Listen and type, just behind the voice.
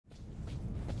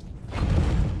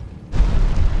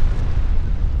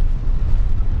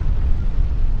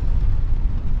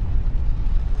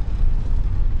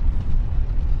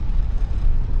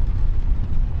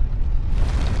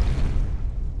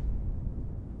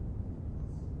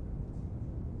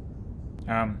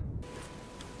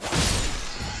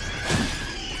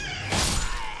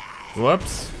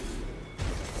Whoops.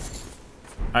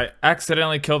 I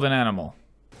accidentally killed an animal.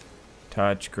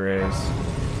 Touch grace.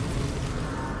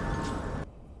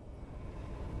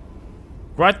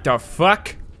 What the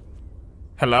fuck?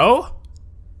 Hello?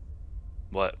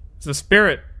 What? It's a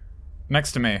spirit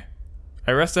next to me.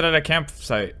 I rested at a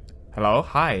campsite. Hello?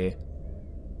 Hi.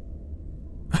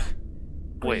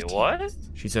 Wait, what?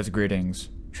 She says greetings.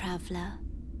 Traveler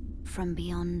from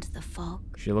beyond the fog.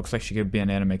 She looks like she could be an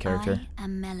anime character. I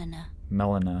am Melina.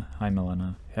 Melina. Hi,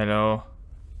 Melina. Hello.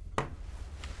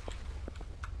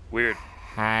 Weird.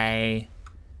 Hi.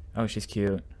 Oh, she's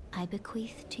cute. I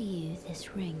bequeath to you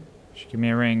this ring. She give me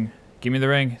a ring. Give me the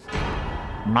ring.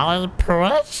 My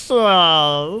precious.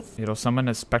 It'll summon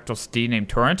a spectral steed named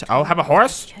Torrent. I'll have a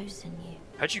horse? Chosen you.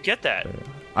 How'd you get that?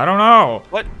 I don't know.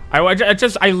 What? I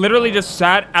literally just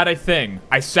sat at a thing.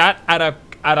 I sat at a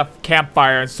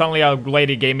campfire and suddenly a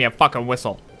lady gave me a fucking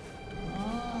whistle.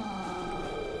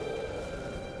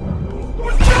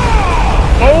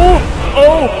 Oh!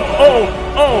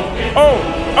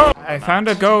 I found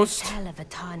a ghost. Tell of a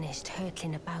tarnished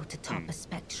hurtling about atop a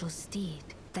spectral steed.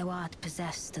 Thou art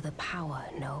possessed of the power,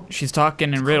 no? She's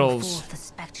talking in riddles.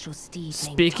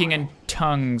 Speaking in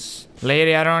tongues.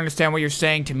 Lady, I don't understand what you're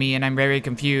saying to me and I'm very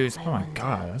confused. Oh my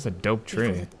god, that's a dope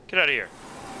tree. Get out of here.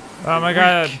 Oh my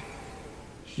god.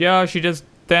 Yo, she just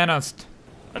Thanos.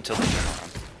 Until they turn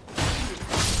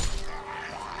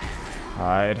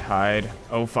around. Hide.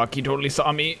 Oh fuck, he totally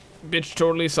saw me. Bitch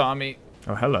totally saw me.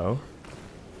 Oh, hello.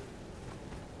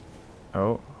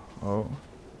 Oh.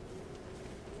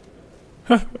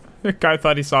 The guy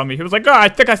thought he saw me. He was like, oh, I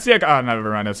think I see a guy. Oh,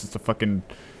 never mind. This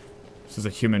is a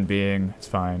human being. It's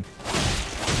fine.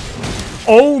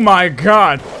 Oh my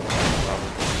god.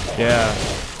 Yeah.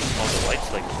 Oh, the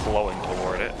light's like flowing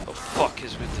toward it. The fuck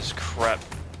is with this crap?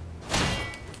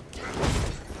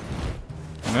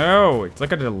 No, it's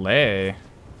like a delay.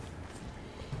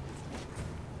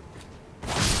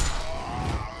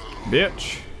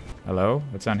 Bitch. Hello?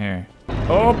 What's on here?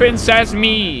 Open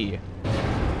sesame!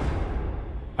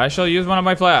 I shall use one of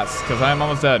my flasks, because I am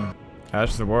almost dead.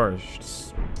 Ash the War.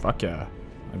 Fuck yeah.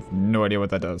 I have no idea what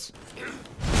that does.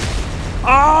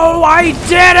 Oh, I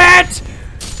did it!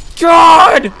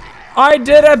 God! I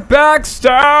did a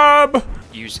backstab!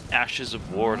 Use Ashes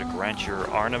of War to grant your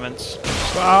ornaments.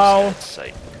 Wow.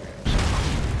 Sight.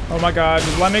 Oh my god,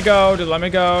 just let me go, just let me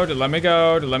go, just let me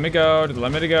go, just let me go, just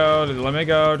let me go, just let me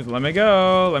go, just let me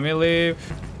go, let me leave.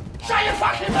 Shut your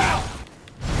fucking mouth!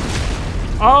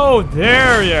 Oh,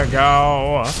 there you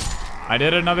go. I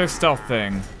did another stealth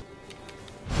thing.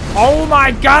 Oh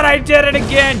my god, I did it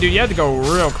again! Dude, you have to go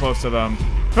real close to them.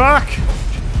 Fuck!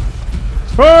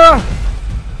 Ah!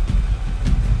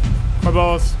 My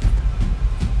balls.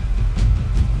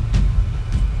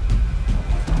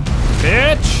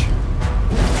 Bitch!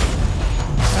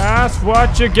 That's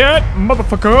what you get,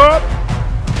 motherfucker!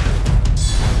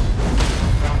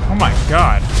 Oh my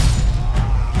god.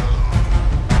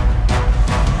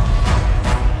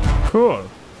 Cool.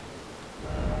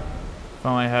 If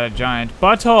only I had a giant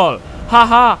butthole. Ha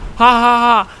ha ha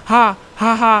ha ha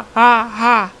ha ha ha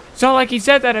ha. So like he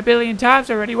said that a billion times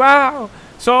already. Wow.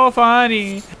 So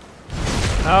funny.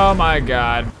 Oh my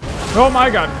god. Oh my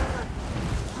god.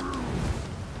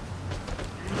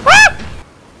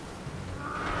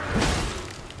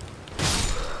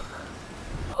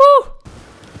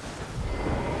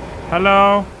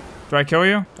 Hello? Do I kill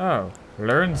you? Oh,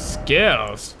 learn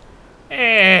skills.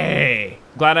 Hey!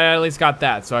 Glad I at least got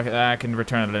that, so I can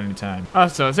return it at any time. Oh,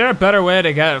 so is there a better way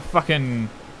to get a fucking,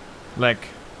 like,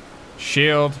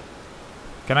 shield?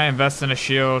 Can I invest in a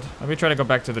shield? Let me try to go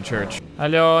back to the church.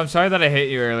 Hello, I'm sorry that I hit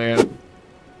you earlier.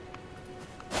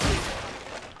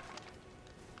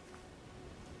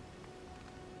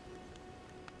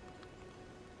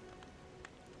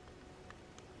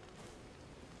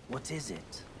 What is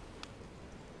it?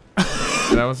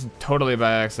 That was totally by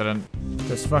accident.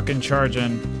 Just fucking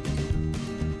charging.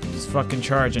 Just fucking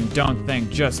charging. Don't think,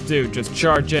 just do. Just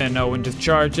charge in, Owen. Just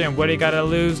charge in. What do you gotta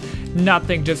lose?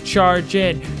 Nothing. Just charge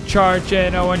in. Charge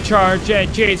in, Owen. Charge in.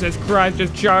 Jesus Christ.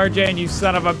 Just charge in, you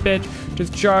son of a bitch.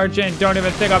 Just charge in. Don't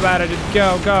even think about it. Just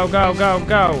go, go, go, go,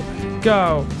 go.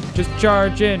 Go. Just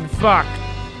charge in. Fuck.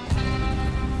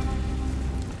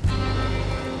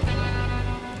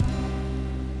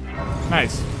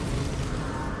 Nice.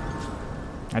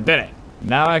 I did it.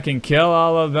 Now I can kill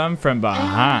all of them from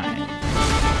behind.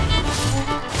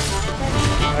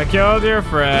 I killed your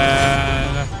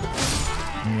friend.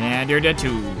 And you're dead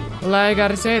too. Well, I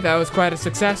gotta say, that was quite a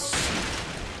success.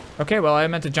 Okay, well, I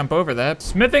meant to jump over that.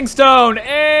 Smithing stone!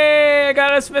 Hey, I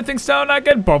got a smithing stone. I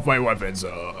can buff my weapons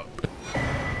up.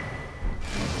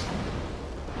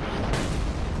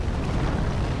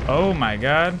 Oh my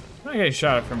god. I'm getting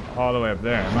shot from all the way up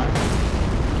there, am I?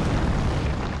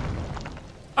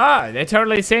 Ah, they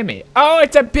totally see me. Oh,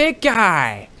 it's a big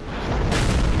guy!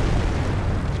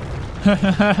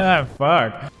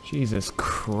 Fuck. Jesus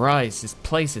Christ, this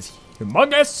place is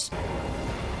humongous!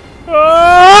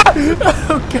 Ah!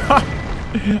 Oh god!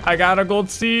 I got a gold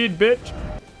seed, bitch!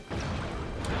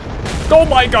 Oh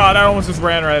my god, I almost just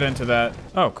ran right into that.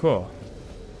 Oh, cool.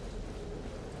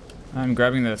 I'm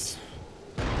grabbing this.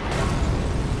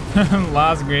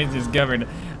 Lost Greens is governed.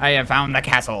 I have found the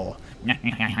castle.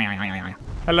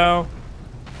 Hello.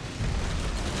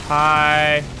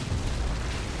 Hi.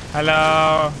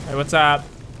 Hello. Hey, what's up?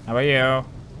 How are you?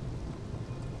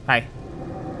 Hi.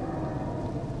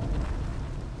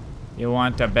 You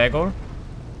want a bagel?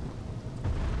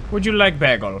 Would you like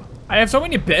bagel? I have so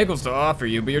many bagels to offer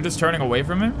you, but you're just turning away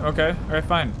from it? Okay, alright,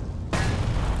 fine.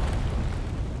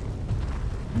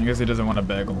 I guess he doesn't want a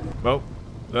bagel. Oh,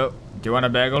 oh, do you want a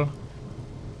bagel?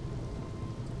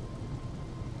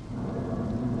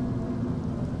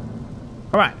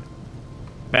 Come on.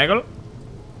 Bagel?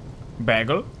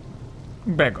 Bagel?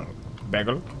 Bagel.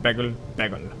 Bagel, bagel,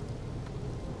 bagel.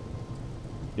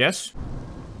 Yes?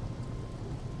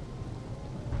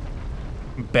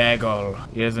 Bagel.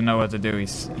 He doesn't know what to do.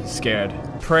 He's scared.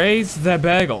 Praise the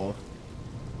bagel.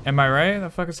 Am I right? The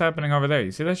fuck is happening over there?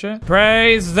 You see that shit?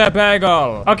 Praise the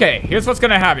bagel. Okay, here's what's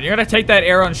gonna happen. You're gonna take that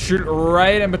arrow and shoot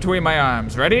right in between my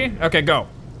arms. Ready? Okay, go.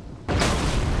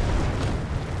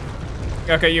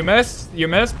 Okay, you missed,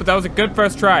 but that was a good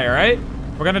first try, all right?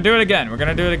 We're gonna do it again. We're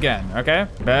gonna do it again, okay?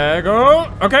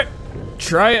 Bagel. Okay,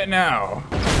 try it now.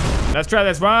 Let's try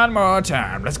this one more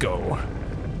time. Let's go.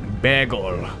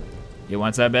 Bagel. He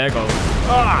wants that bagel.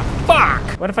 Ah,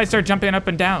 fuck! What if I start jumping up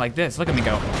and down like this? Look at me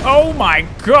go. Oh my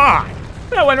god!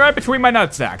 That went right between my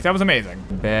nutsack. That was amazing.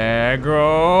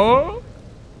 Bagel.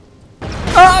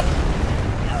 Ah!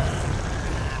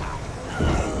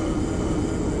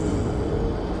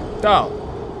 Oh.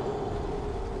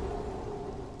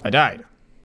 I died.